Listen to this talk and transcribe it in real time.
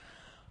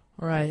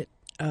All right.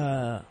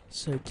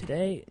 So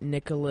today,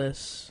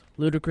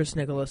 Ludacris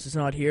Nicholas is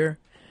not here,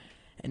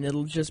 and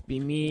it'll just be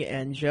me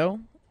and Joe.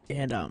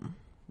 And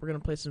we're gonna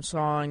play some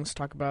songs,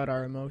 talk about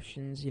our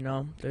emotions.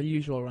 The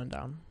usual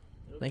rundown.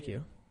 Thank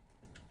you.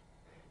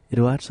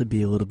 It'll actually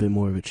be a little bit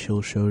more of a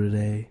chill show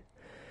today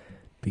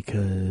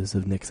because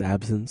of Nick's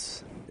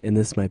absence, and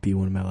this might be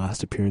one of my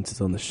last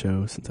appearances on the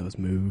show since I was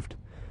moved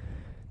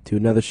to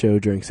another show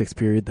during 6th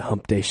period, the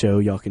Hump Day Show.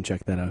 Y'all can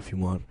check that out if you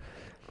want.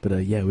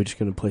 But yeah, we're just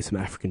going to play some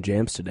African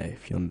jams today.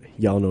 If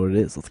y'all know what it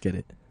is, let's get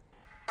it.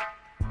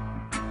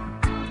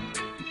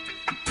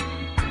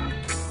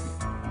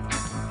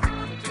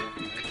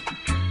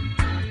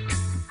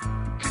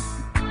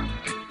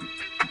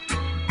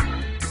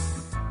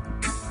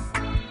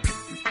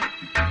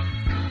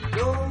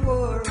 Don't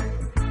worry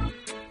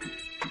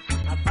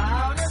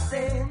about a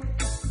thing,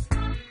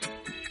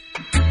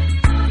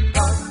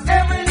 'cause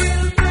every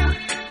little thing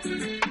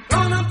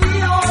gonna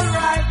be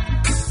alright.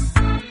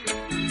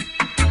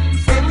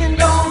 Singing,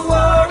 don't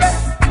worry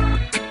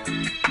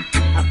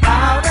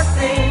about a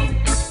thing,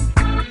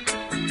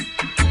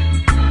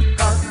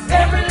 'cause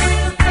every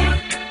little thing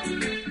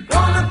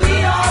gonna be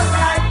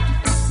alright.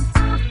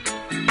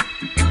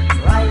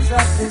 Rise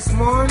up this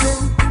morning,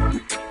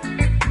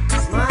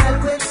 smile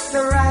with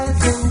the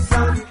rising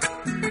sun.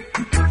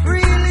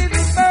 Freely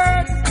be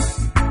birds,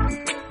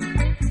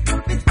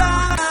 it's by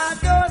our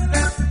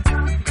doorstep,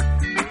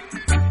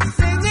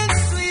 singing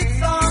sweet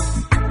songs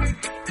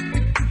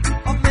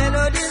of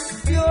melodies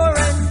pure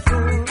and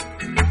true.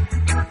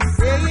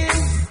 Saying,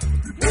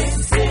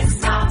 this is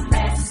my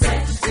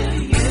message to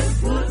you.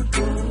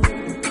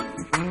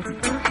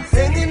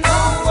 Singing,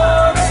 don't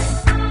worry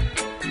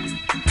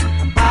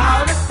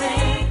about a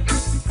thing.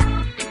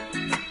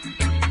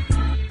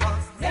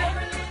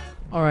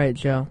 All right,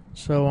 Joe.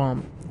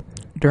 So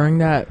during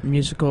that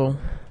musical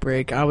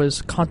break, I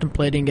was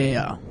contemplating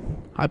a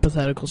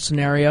hypothetical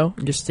scenario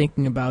and just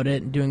thinking about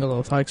it and doing a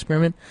little thought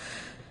experiment.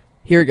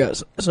 Here it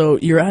goes. So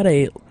you're at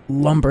a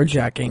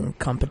lumberjacking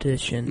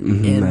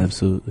competition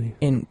Absolutely.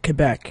 in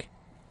Quebec,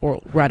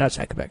 or right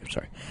outside Quebec, I'm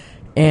sorry.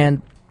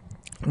 And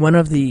one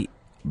of the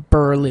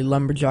burly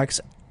lumberjacks,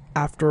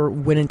 after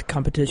winning the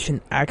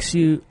competition, asks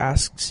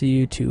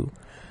you to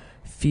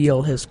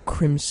feel his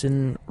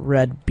crimson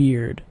red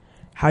beard.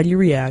 How do you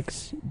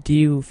react? Do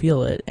you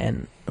feel it?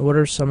 And what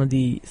are some of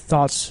the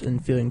thoughts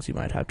and feelings you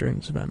might have during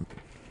this event?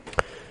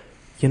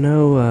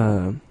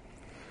 I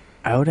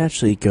would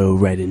actually go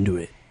right into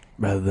it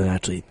rather than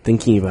actually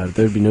thinking about it.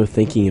 There would be no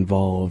thinking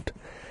involved.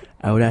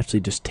 I would actually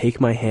just take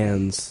my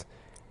hands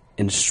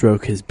and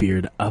stroke his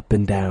beard up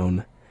and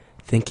down,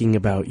 thinking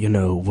about,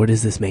 what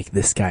does this make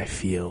this guy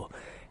feel?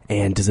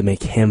 And does it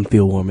make him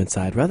feel warm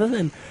inside? Rather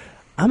than,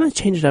 I'm going to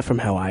change it up from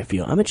how I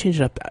feel. I'm going to change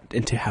it up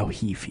into how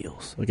he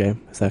feels. Okay?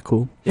 Is that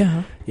cool?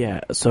 Yeah. Yeah.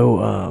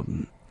 So,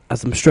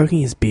 as I'm stroking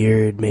his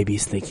beard, maybe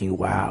he's thinking,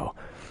 wow,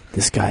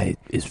 this guy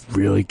is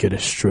really good at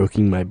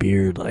stroking my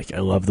beard. Like, I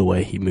love the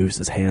way he moves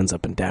his hands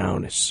up and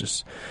down. It's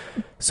just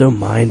so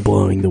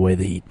mind-blowing the way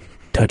that he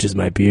touches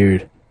my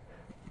beard.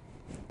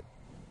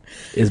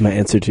 Is my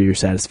answer to your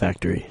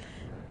satisfactory?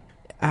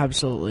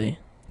 Absolutely.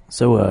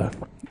 So,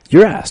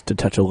 you're asked to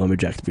touch a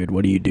lumberjack's beard.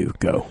 What do you do?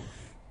 Go.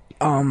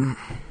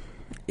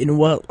 In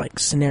what,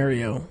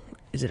 scenario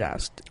is it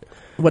asked?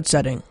 What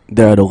setting?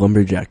 They're at a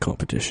lumberjack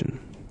competition.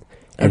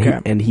 And Okay.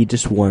 and he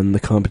just won the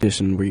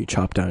competition where you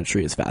chop down a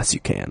tree as fast as you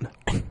can.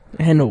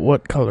 And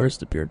what color is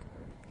the beard?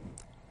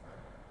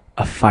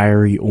 A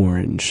fiery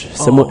orange.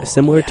 Oh,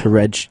 Similar yeah. to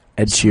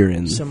Ed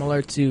Sheeran.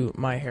 Similar to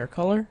my hair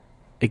color?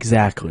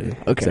 Exactly.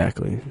 Okay.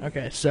 Exactly.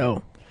 Okay,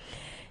 so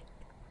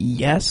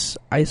yes,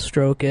 I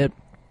stroke it.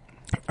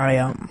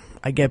 I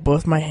get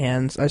both my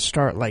hands. I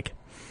start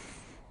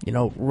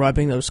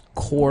rubbing those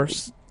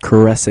coarse,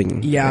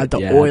 Caressing. the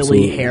oily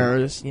absolutely.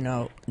 hairs,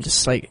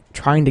 just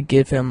trying to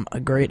give him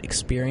a great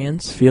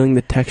experience. Feeling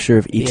the texture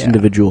of each Yeah.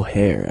 individual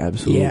hair.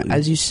 Absolutely. Yeah,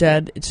 as you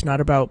said, it's not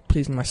about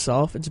pleasing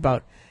myself. It's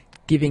about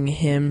giving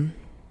him,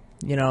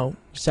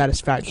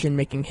 satisfaction,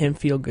 making him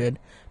feel good,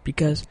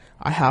 because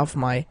I have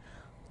my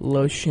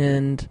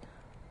lotioned,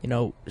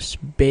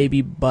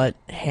 baby butt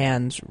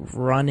hands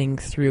running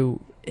through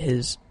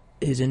his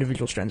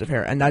individual strands of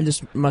hair, and that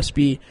just must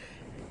be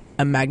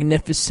a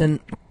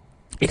magnificent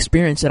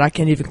experience that I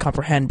can't even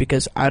comprehend,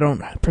 because I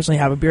don't personally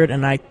have a beard,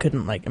 and I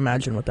couldn't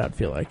imagine what that would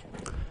feel like.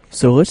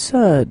 So let's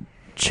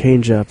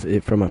change up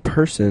it from a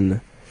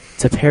person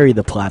to Perry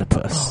the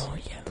Platypus. Oh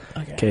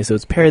yeah. Okay, so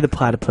it's Perry the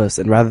Platypus,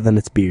 and rather than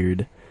its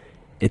beard,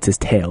 it's his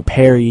tail.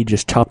 Perry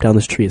just chopped down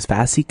this tree as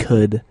fast as he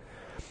could,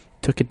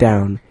 took it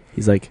down.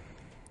 He's like,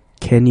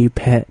 "Can you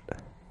pet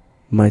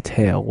my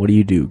tail?" What do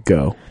you do?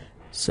 Go.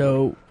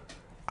 So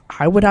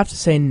I would have to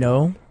say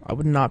no. I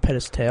would not pet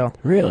his tail.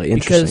 Really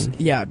interesting.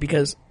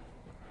 Because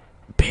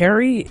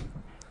Perry,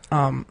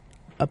 the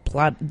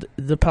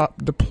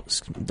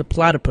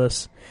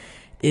platypus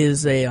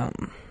is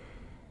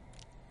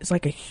it's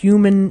like a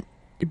human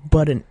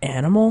but an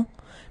animal,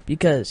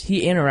 because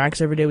he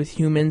interacts every day with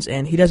humans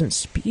and he doesn't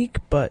speak,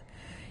 but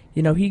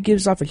he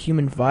gives off a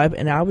human vibe,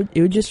 and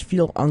it would just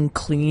feel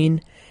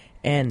unclean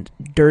and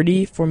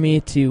dirty for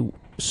me to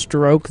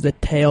stroke the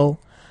tail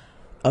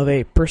of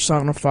a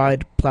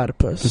personified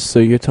platypus. So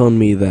you're telling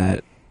me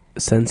that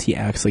since he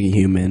acts like a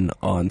human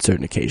on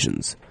certain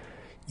occasions,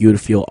 you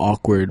would feel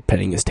awkward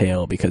petting his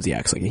tail because he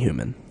acts like a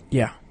human?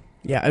 Yeah.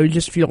 Yeah, it would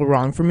just feel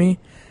wrong for me.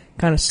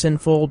 Kind of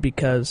sinful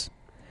because,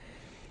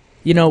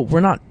 you know, we're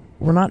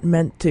not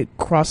meant to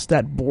cross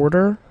that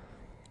border,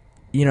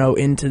 you know,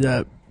 into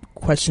the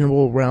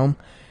questionable realm.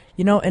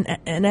 You know, an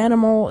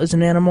animal is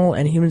an animal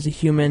and human's a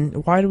human.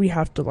 Why do we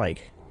have to,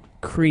 like,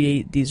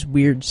 create these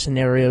weird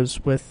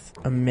scenarios with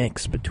a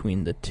mix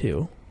between the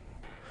two?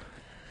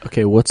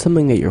 Okay, what's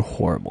something that you're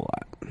horrible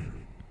at?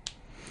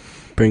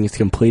 Brings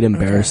complete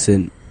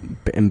embarrassment,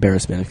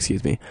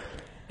 excuse me,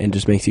 and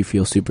just makes you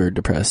feel super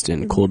depressed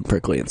and cold and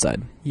prickly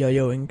inside.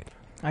 Yo-yoing.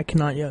 I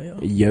cannot yo-yo.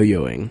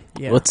 Yo-yoing.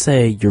 Yeah. Let's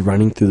say you're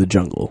running through the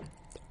jungle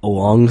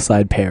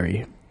alongside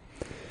Perry,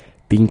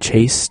 being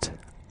chased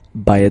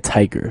by a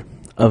tiger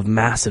of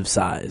massive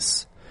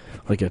size,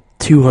 like a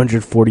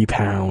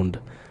 240-pound,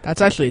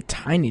 That's actually a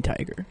tiny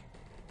tiger.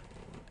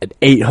 an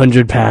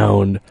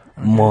 800-pound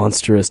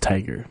monstrous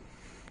tiger.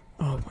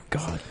 Oh my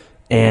god.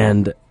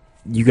 And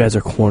you guys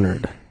are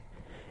cornered,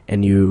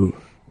 and you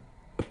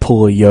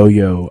pull a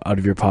yo-yo out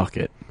of your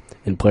pocket,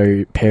 and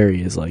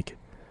Perry is like,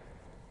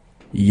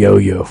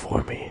 yo-yo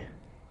for me.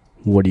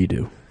 What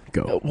do?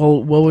 Go.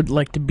 Well, what would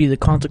like to be the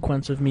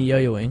consequence of me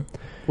yo-yoing?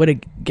 Would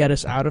it get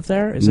us out of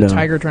there? Is No. the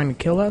tiger trying to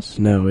kill us?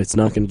 No, it's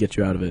not going to get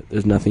you out of it.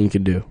 There's nothing you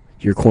can do.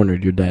 You're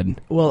cornered. You're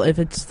dead. Well, if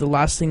it's the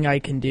last thing I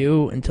can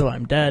do until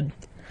I'm dead,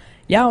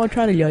 yeah, I'll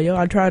try to yo-yo.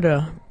 I'll try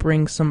to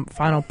bring some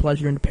final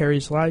pleasure into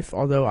Perry's life,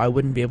 although I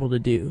wouldn't be able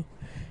to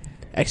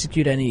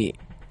execute any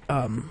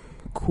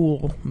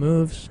cool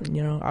moves.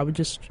 You know, I would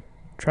just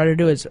try to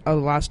do it as a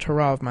last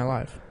hurrah of my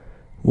life.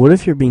 What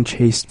if you're being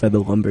chased by the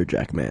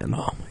lumberjack man?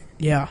 Oh,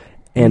 yeah.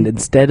 And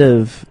instead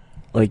of,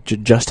 like,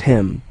 just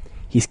him,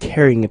 he's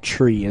carrying a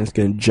tree and is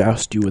going to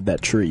joust you with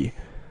that tree.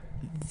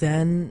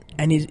 Then,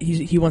 and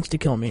he wants to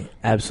kill me.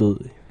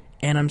 Absolutely.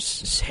 And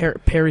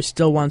Perry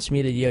still wants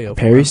me to yo-yo.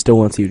 Perry still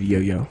wants you to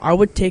yo-yo. I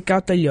would take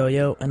out the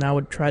yo-yo and I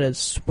would try to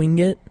swing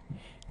it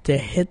to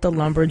hit the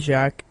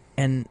lumberjack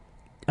and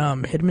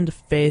hit him in the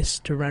face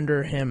to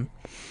render him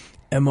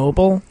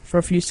immobile for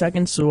a few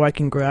seconds so I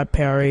can grab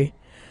Perry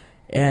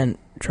and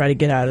try to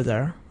get out of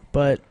there.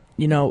 But,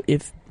 you know,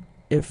 if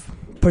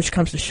push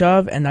comes to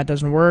shove and that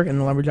doesn't work and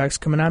the lumberjack's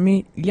coming at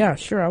me, yeah,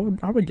 sure, I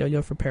would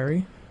yo-yo for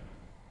Perry.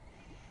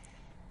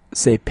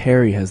 Say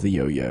Perry has the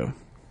yo-yo,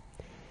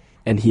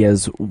 and he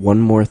has one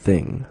more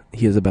thing.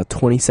 He has about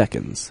 20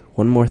 seconds.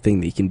 One more thing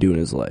that he can do in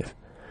his life.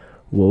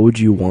 What would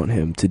you want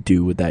him to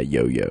do with that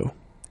yo-yo?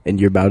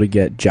 And you're about to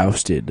get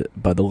jousted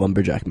by the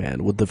lumberjack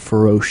man with the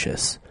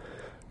ferocious,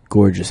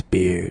 gorgeous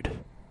beard.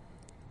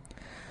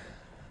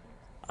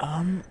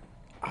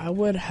 I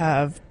would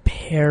have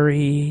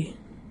Perry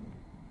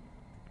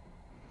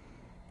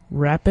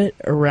wrap it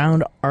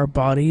around our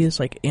bodies,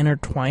 like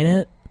intertwine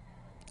it,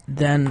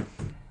 then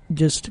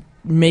just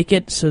make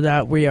it so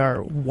that we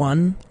are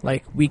one,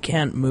 like we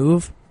can't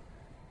move,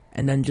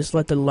 and then just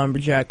let the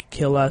lumberjack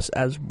kill us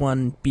as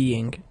one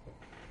being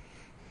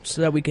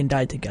so that we can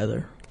die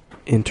together.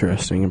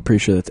 Interesting. I'm pretty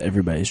sure that's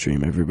everybody's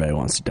dream. Everybody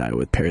wants to die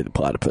with Perry the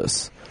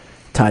Platypus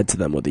tied to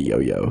them with a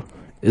yo-yo.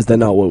 Is that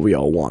not what we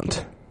all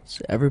want?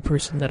 So every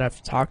person that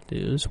I've talked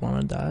to has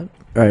wanted that.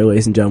 Alright,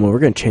 ladies and gentlemen, we're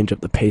going to change up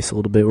the pace a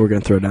little bit. We're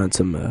going to throw down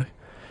some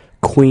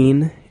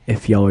Queen,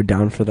 if y'all are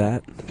down for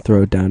that.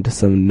 Throw it down to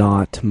some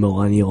not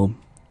millennial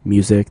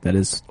music that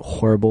is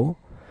horrible.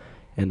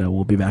 And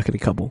we'll be back in a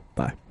couple.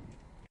 Bye.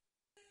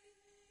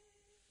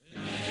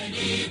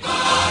 Each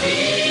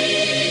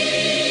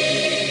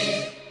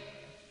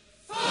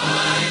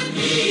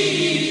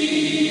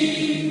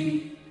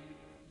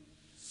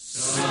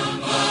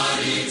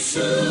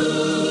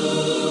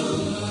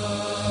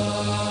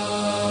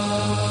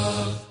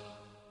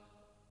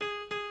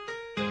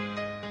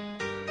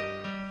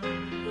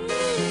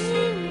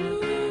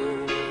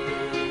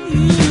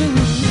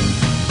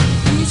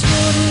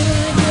morning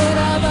I get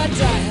up, I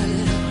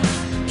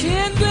dial,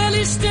 can't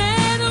barely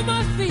stand on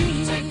my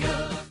feet.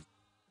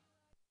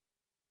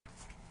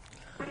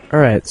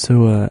 Alright,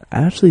 so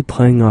actually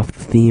playing off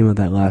the theme of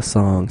that last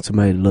song,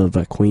 Somebody to Love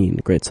by Queen,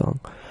 great song.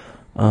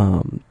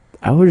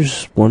 I was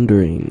just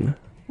wondering,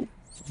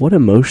 what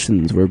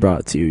emotions were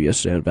brought to you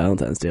yesterday on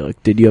Valentine's Day?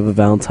 Like, did you have a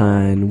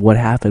Valentine? What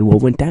happened?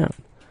 What went down?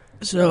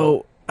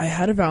 So I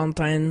had a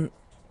Valentine,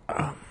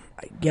 I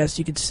guess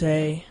you could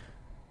say,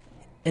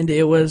 and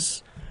it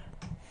was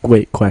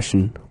Wait,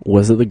 question.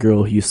 Was it the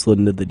girl who you slid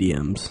into the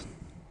DMs?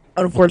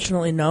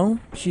 unfortunately no.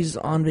 She's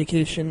on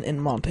vacation in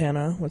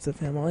Montana with the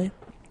family.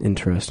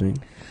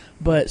 Interesting.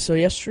 But so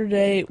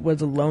yesterday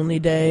was a lonely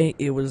day.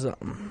 It was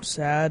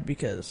sad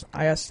because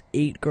I asked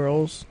 8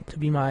 girls to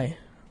be my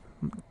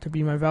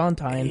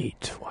Valentine.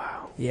 8,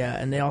 wow. Yeah,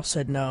 and they all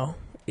said no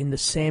in the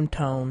same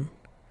tone.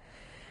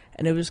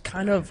 And it was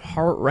kind of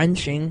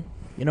heart-wrenching,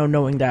 you know,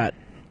 knowing that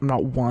I'm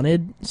not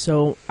wanted.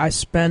 So I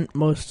spent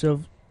most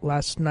of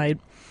last night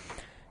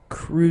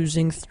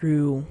cruising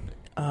through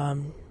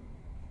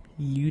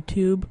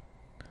YouTube,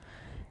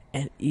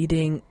 and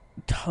eating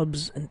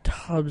tubs and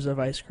tubs of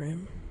ice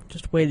cream,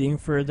 just waiting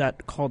for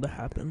that call to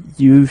happen.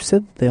 You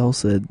said they all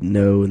said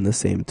no in the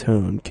same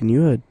tone. Can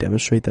you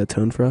demonstrate that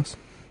tone for us?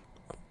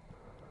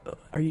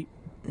 Are you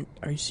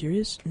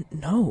serious?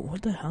 No,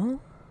 what the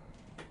hell?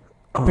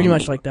 Pretty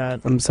much like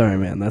that. I'm sorry,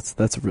 man.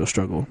 That's a real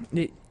struggle.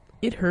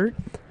 It hurt.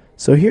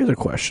 So here's a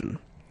question.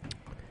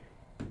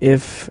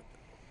 If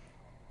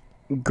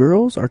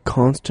girls are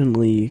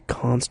constantly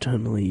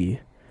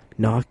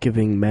not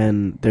giving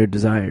men their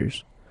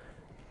desires,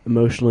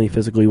 emotionally,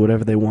 physically,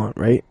 whatever they want,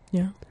 right?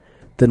 Yeah.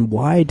 Then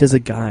why does a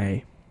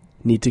guy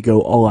need to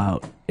go all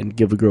out and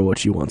give a girl what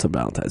she wants on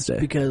Valentine's Day?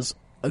 Because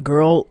a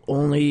girl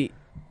only,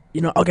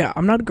 okay,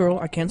 I'm not a girl,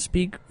 I can't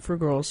speak for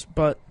girls,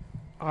 but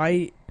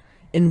I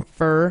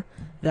infer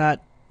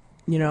that,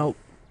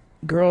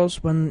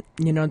 girls, when,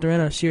 they're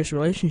in a serious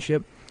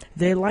relationship,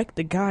 they like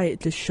the guy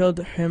to show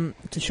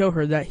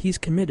her that he's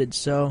committed.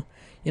 So,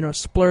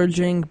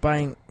 splurging,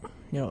 buying,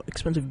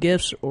 expensive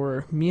gifts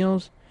or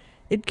meals,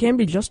 it can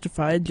be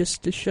justified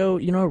just to show,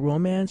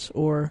 romance,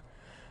 or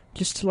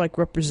just to,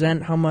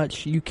 represent how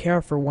much you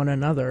care for one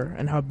another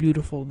and how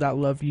beautiful that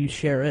love you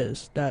share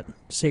is, that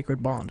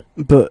sacred bond.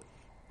 But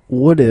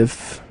what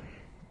if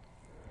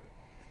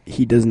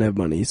he doesn't have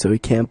money, so he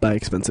can't buy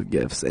expensive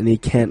gifts, and he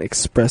can't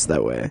express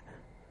that way?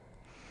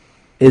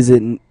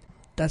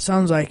 That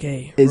sounds like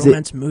a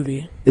romance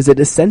movie. Is it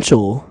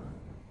essential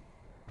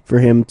for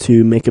him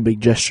to make a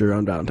big gesture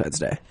on Valentine's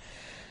Day?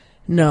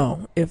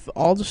 No. If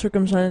all the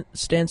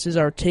circumstances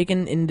are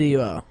taken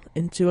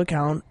into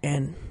account,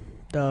 and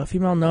the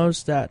female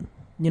knows that,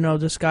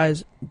 this guy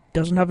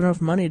doesn't have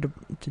enough money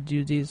to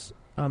do these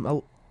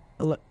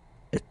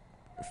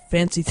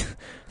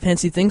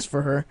fancy things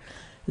for her,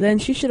 then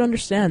she should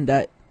understand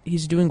that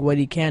he's doing what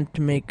he can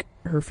to make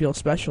her feel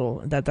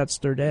special, that's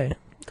their day.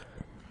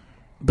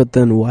 But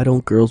then why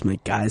don't girls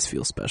make guys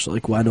feel special?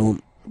 Why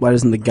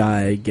doesn't the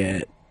guy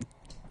get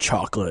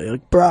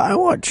chocolate? Bro, I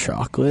want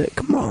chocolate.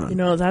 Come on.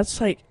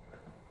 That's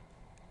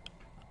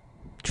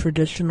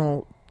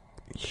traditional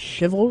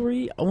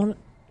chivalry.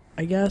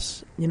 I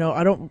guess.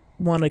 I don't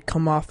want to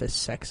come off as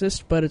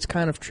sexist, but it's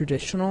kind of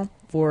traditional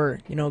for,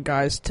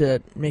 guys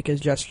to make a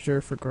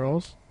gesture for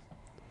girls.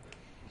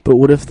 But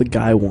what if the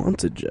guy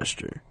wants a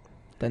gesture?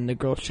 Then the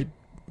girl should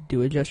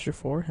do a gesture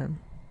for him,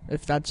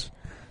 if that's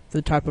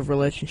the type of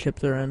relationship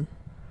they're in.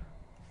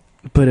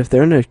 But if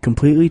they're in a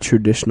completely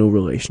traditional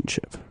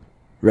relationship,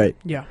 right?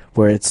 Yeah.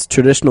 Where it's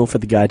traditional for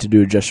the guy to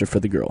do a gesture for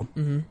the girl.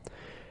 Mm-hmm.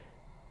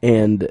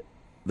 And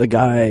the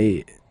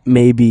guy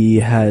maybe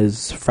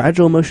has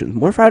fragile emotions,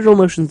 more fragile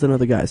emotions than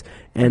other guys,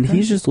 and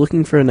he's just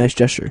looking for a nice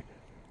gesture.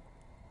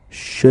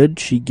 Should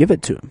she give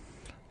it to him?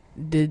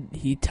 Did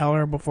he tell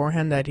her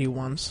beforehand that he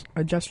wants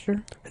a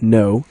gesture?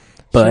 No,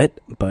 but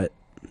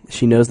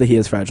she knows that he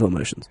has fragile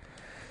emotions.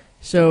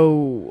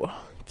 So,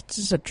 if this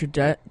is a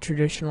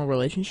traditional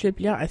relationship,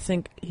 yeah, I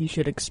think he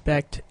should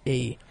expect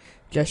a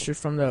gesture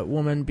from the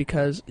woman,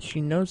 because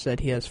she knows that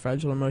he has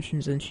fragile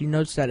emotions, and she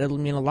knows that it'll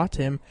mean a lot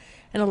to him.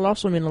 And it'll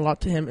also mean a lot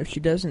to him if she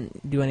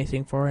doesn't do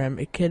anything for him.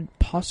 It could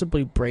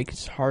possibly break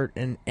his heart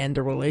and end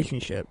the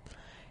relationship.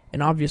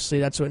 And obviously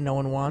that's what no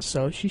one wants,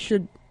 so she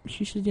should,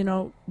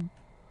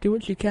 do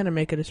what she can to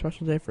make it a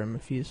special day for him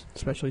if he's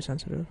especially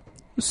sensitive.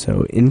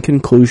 So, in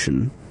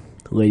conclusion,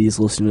 ladies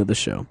listening to the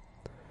show,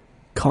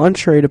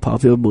 contrary to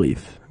popular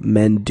belief,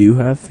 men do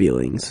have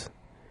feelings,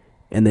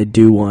 and they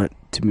do want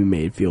to be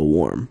made feel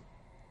warm.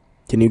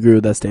 Can you agree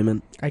with that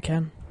statement? I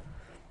can.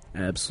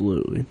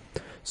 Absolutely.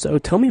 So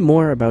tell me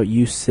more about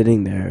you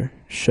sitting there,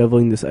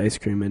 shoveling this ice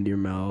cream into your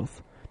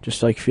mouth,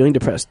 just feeling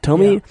depressed. Tell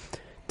me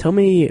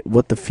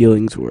what the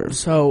feelings were.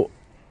 So,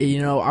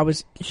 I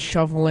was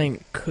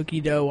shoveling cookie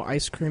dough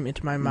ice cream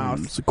into my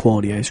mouth. It's a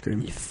quality ice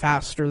cream.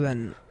 Faster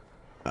than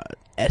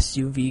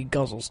SUV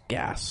guzzles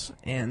gas.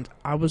 And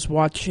I was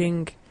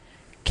watching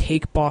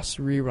Cake Boss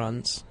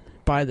reruns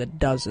by the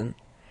dozen.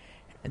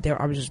 And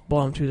I was just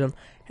blowing through them.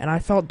 And I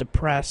felt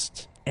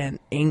depressed and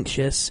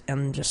anxious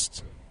and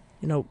just,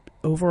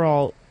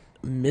 overall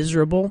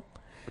miserable,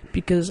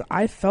 because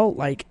I felt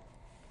like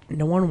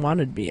no one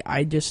wanted me.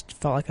 I just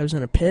felt like I was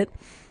in a pit,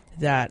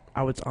 that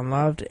I was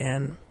unloved,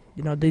 and,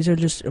 these are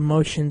just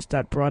emotions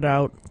that brought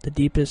out the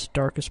deepest,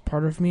 darkest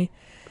part of me.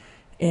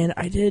 And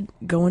I did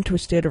go into a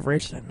state of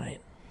rage that night.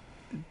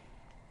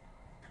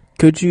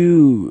 Could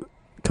you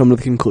come to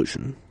the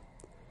conclusion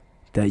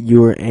that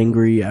you were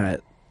angry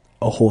at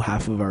a whole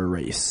half of our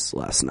race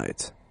last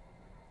night?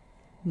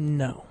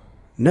 No.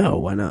 No,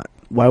 why not?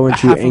 Why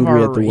weren't you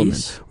angry at the women?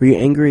 Were you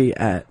angry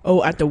at...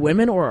 Oh, at the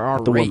women or our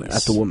race? Woman,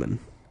 at the woman.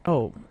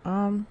 Oh,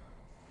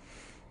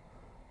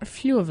 a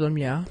few of them,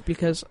 yeah.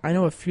 Because I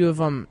know a few of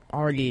them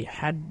already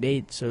had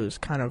dates, so it was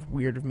kind of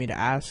weird of me to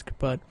ask.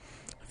 But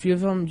a few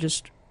of them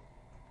just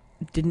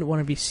didn't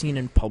want to be seen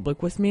in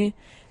public with me.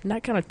 And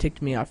that kind of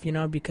ticked me off,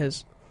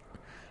 because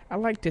I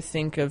like to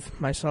think of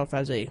myself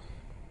as a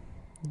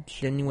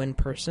genuine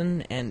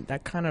person, and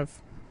that kind of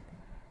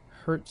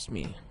hurts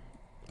me.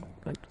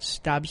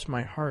 Stabs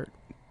my heart.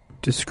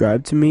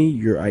 Describe to me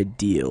your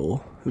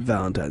ideal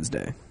Valentine's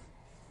Day.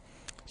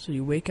 So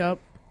you wake up,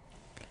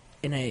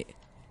 in a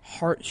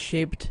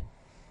heart-shaped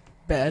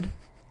bed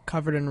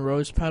covered in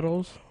rose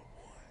petals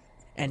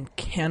and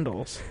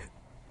candles.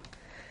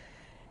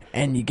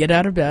 And you get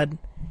out of bed,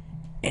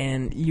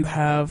 and you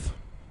have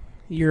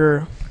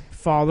your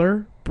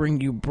father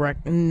bring you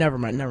breakfast. Never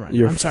mind.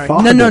 Your I'm sorry.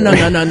 father?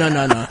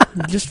 No.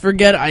 Just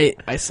forget I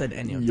said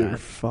any of Your that.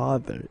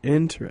 father.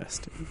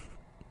 Interesting.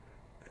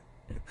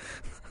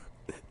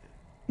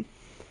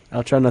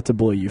 I'll try not to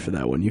bully you for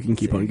that one. You can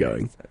keep on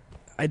going.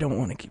 I don't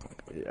want to keep on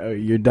going. Oh,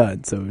 you're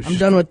done. So I'm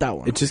done with that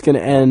one. It's just gonna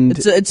end.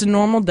 It's a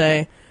normal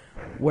day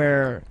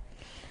where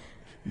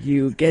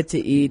you get to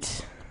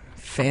eat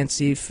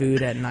fancy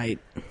food at night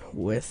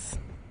with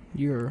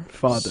your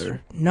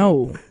Father.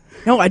 No,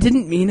 I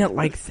didn't mean it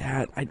like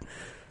that.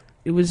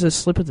 It was a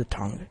slip of the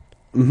tongue.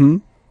 Mm-hmm.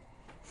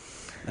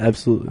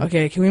 Absolutely.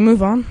 Okay, can we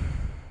move on?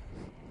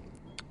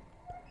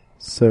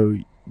 So,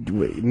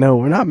 wait, no,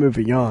 we're not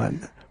moving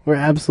on. We're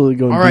absolutely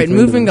going. All right, deeper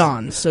into moving this.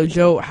 on. So,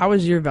 Joe, how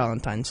was your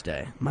Valentine's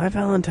Day? My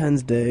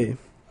Valentine's Day.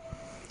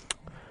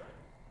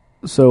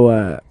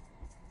 So,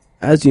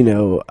 as you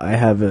know, I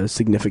have a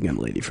significant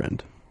lady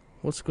friend.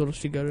 What school does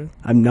she go to?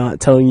 I'm not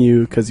telling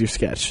you because you're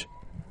sketch.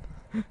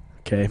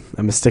 Okay, I'm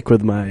gonna stick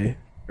with my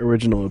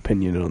original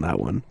opinion on that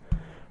one.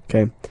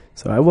 Okay,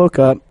 so I woke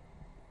up,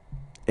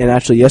 and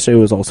actually yesterday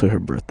was also her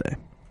birthday,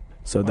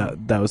 so Wow.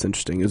 that was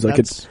interesting. It was like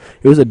That's-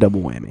 it was a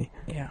double whammy.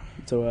 Yeah.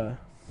 So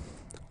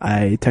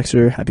I texted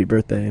her happy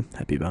birthday,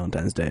 happy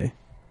Valentine's Day,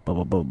 blah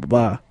blah blah blah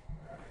blah,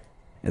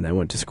 and then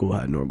went to school,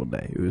 had a normal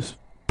day. It was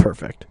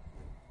perfect.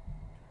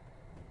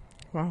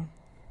 Wow.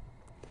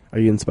 Are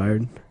you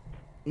inspired?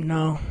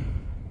 No,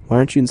 Why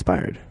aren't you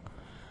inspired?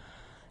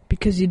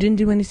 because you didn't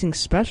do anything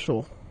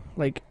special.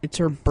 Like, it's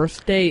her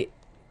birthday.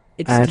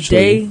 It's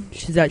Actually- the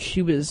day that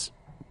she was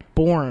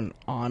born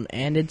on,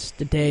 and it's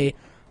the day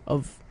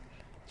of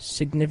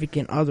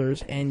significant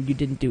others, and you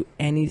didn't do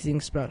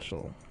anything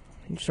special.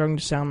 You're starting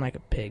to sound like a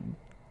pig.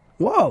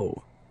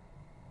 Whoa.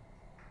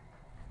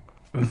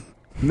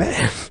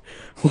 Man.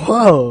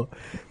 Whoa.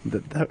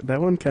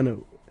 That one kind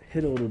of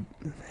hit a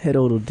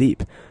little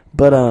deep.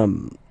 But I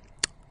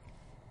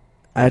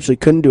actually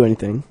couldn't do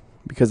anything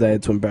because I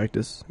had swim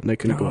practice and I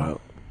couldn't go Oh.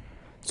 out.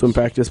 Swim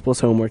practice plus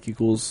homework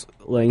equals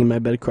laying in my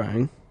bed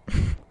crying.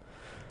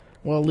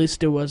 Well, at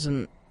least it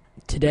wasn't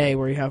today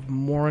where you have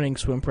morning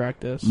swim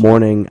practice.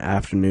 Morning,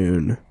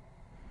 afternoon,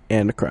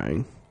 and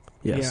crying.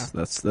 Yes,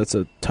 that's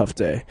a tough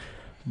day.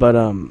 But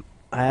I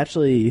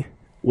actually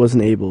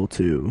wasn't able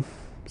to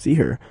see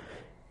her.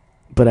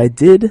 But I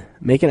did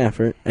make an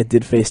effort. I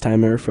did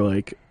FaceTime her for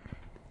like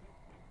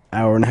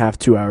hour and a half,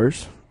 2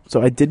 hours.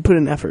 So I did put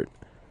in effort.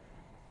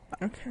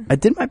 Okay. I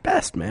did my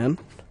best, man.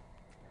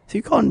 So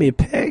you calling me a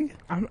pig?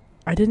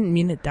 I didn't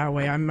mean it that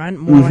way. I meant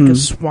more like a Mhm.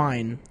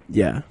 swine.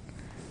 Yeah.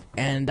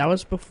 And that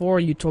was before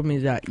you told me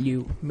that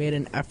you made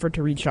an effort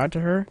to reach out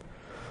to her,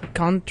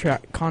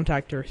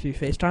 contact her through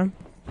FaceTime.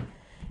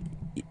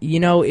 You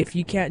know, if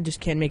you can't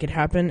make it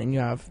happen and you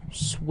have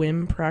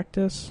swim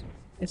practice,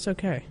 it's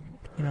okay.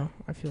 You know,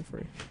 I feel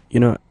free. You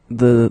know,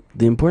 the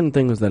important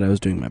thing was that I was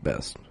doing my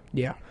best.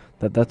 Yeah.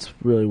 That's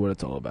really what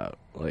it's all about.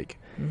 Like,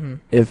 Mm-hmm.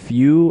 if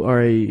you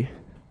are a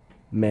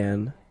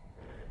man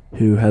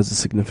who has a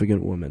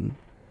significant woman,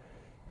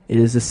 it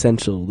is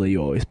essential that you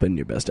always put in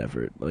your best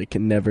effort. Like,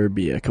 can never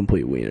be a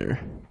complete wiener.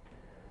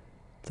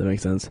 Does that make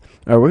sense?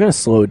 All right, we're going to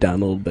slow it down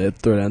a little bit,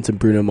 throw down some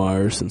Bruno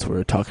Mars since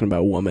we're talking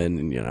about woman,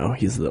 and, you know,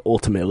 he's the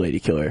ultimate lady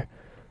killer.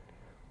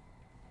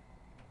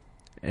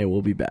 And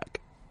we'll be back.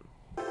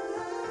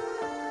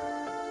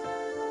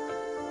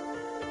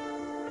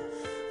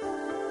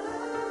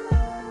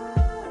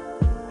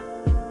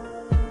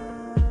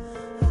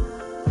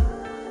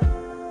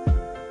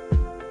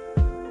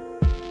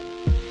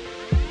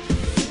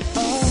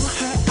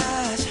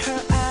 Oh,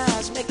 her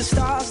eyes make the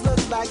stars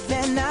look like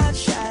they're not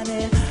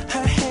shining.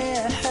 Her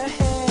hair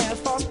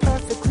falls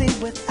perfectly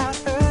without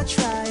her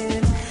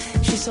trying.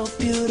 She's so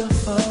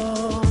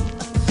beautiful,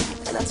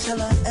 and I tell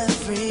her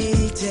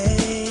every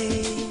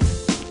day.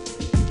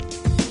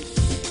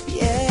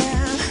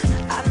 Yeah,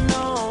 I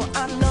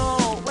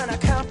know, when I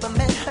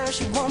compliment her,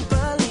 she won't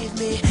believe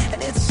me.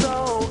 And it's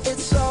so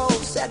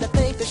sad to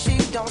think that she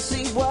don't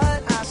see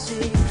what I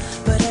see.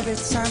 But every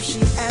time she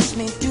asks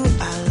me, do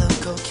I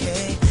look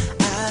okay?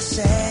 I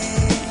say,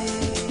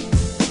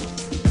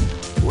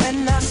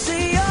 when I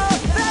see your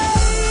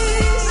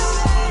face,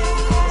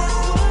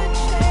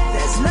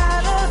 there's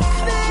not a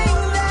thing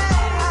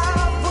that I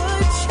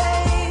would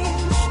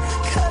change.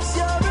 'Cause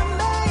you're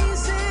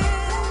amazing,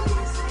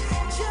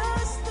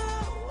 just the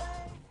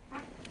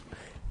way.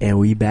 And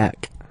we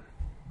back.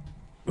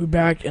 We're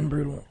back and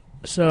brutal.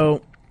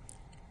 So,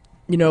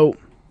 you know,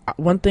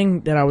 one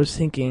thing that I was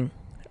thinking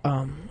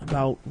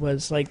about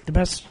was like the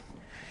best.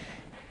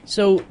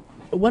 So,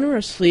 when we're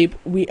asleep,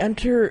 we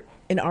enter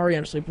in our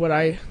REM sleep what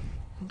I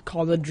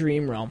call the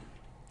dream realm,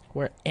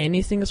 where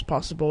anything is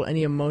possible,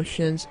 any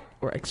emotions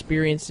or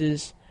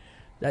experiences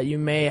that you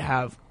may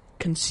have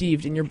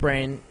conceived in your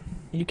brain,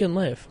 you can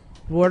live.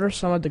 What are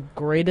some of the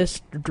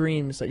greatest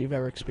dreams that you've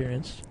ever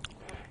experienced?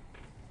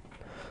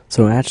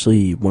 So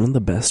actually, one of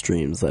the best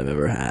dreams I've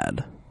ever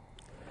had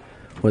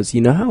was, you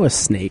know how a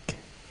snake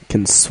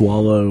can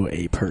swallow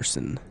a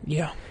person,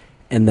 Yeah.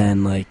 and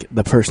then, like,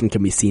 the person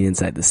can be seen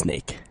inside the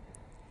snake?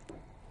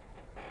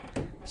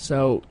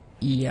 So,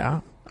 yeah.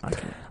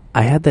 Okay.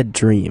 I had that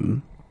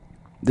dream.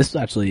 This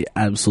was actually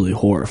absolutely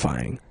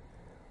horrifying.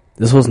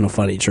 This wasn't a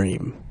funny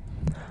dream.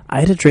 I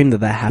had a dream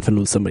that happened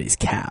with somebody's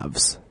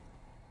calves.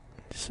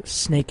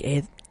 Snake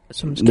ate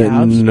someone's No,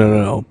 calves?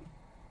 no.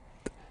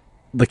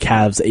 The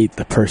calves ate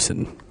the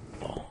person.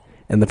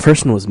 And the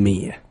person was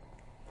me.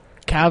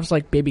 Calves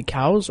like baby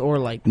cows or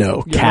like...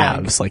 No, your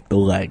calves, like the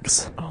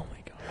legs. leg? Oh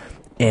my god.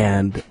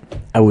 And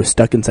I was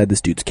stuck inside this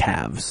dude's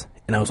calves.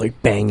 And I was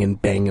like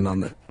banging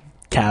on the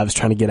calves,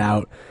 trying to get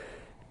out.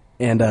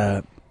 And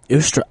I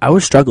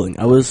was struggling.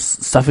 I was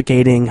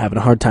suffocating, having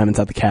a hard time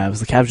inside the calves.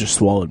 The calves just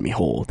swallowed me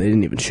whole. They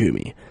didn't even chew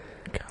me.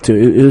 God. So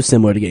it was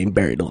similar to getting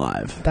buried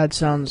alive. That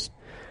sounds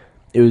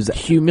It was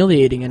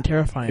humiliating and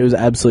terrifying. It was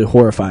absolutely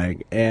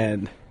horrifying.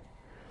 And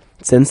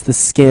since the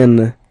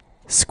skin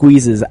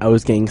squeezes, I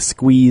was getting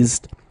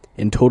squeezed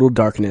in total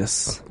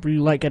darkness. Were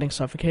you like getting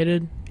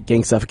suffocated?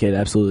 Getting suffocated,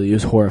 absolutely. It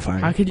was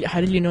horrifying. How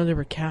did you know they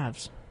were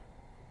calves?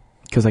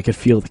 Because I could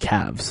feel the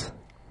calves.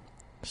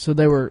 So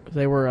they were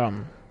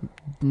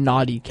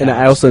naughty calves.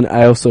 And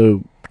I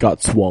also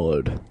got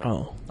swallowed.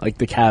 Oh, Like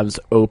the calves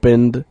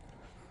opened,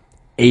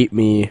 ate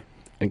me,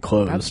 and that's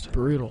closed.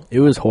 brutal.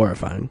 It was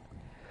horrifying.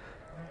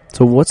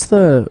 So what's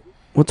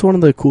one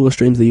of the coolest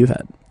dreams that you've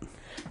had?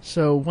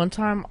 So one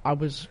time I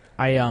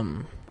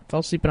fell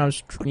asleep and I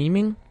was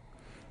dreaming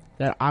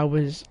that I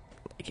was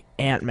like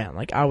Ant-Man.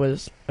 Like I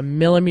was a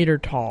millimeter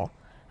tall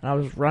and I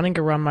was running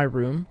around my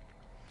room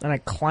and I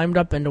climbed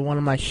up into one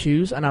of my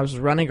shoes and I was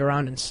running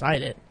around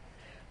inside it.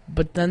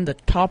 But then the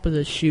top of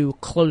the shoe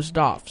closed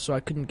off so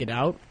I couldn't get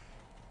out.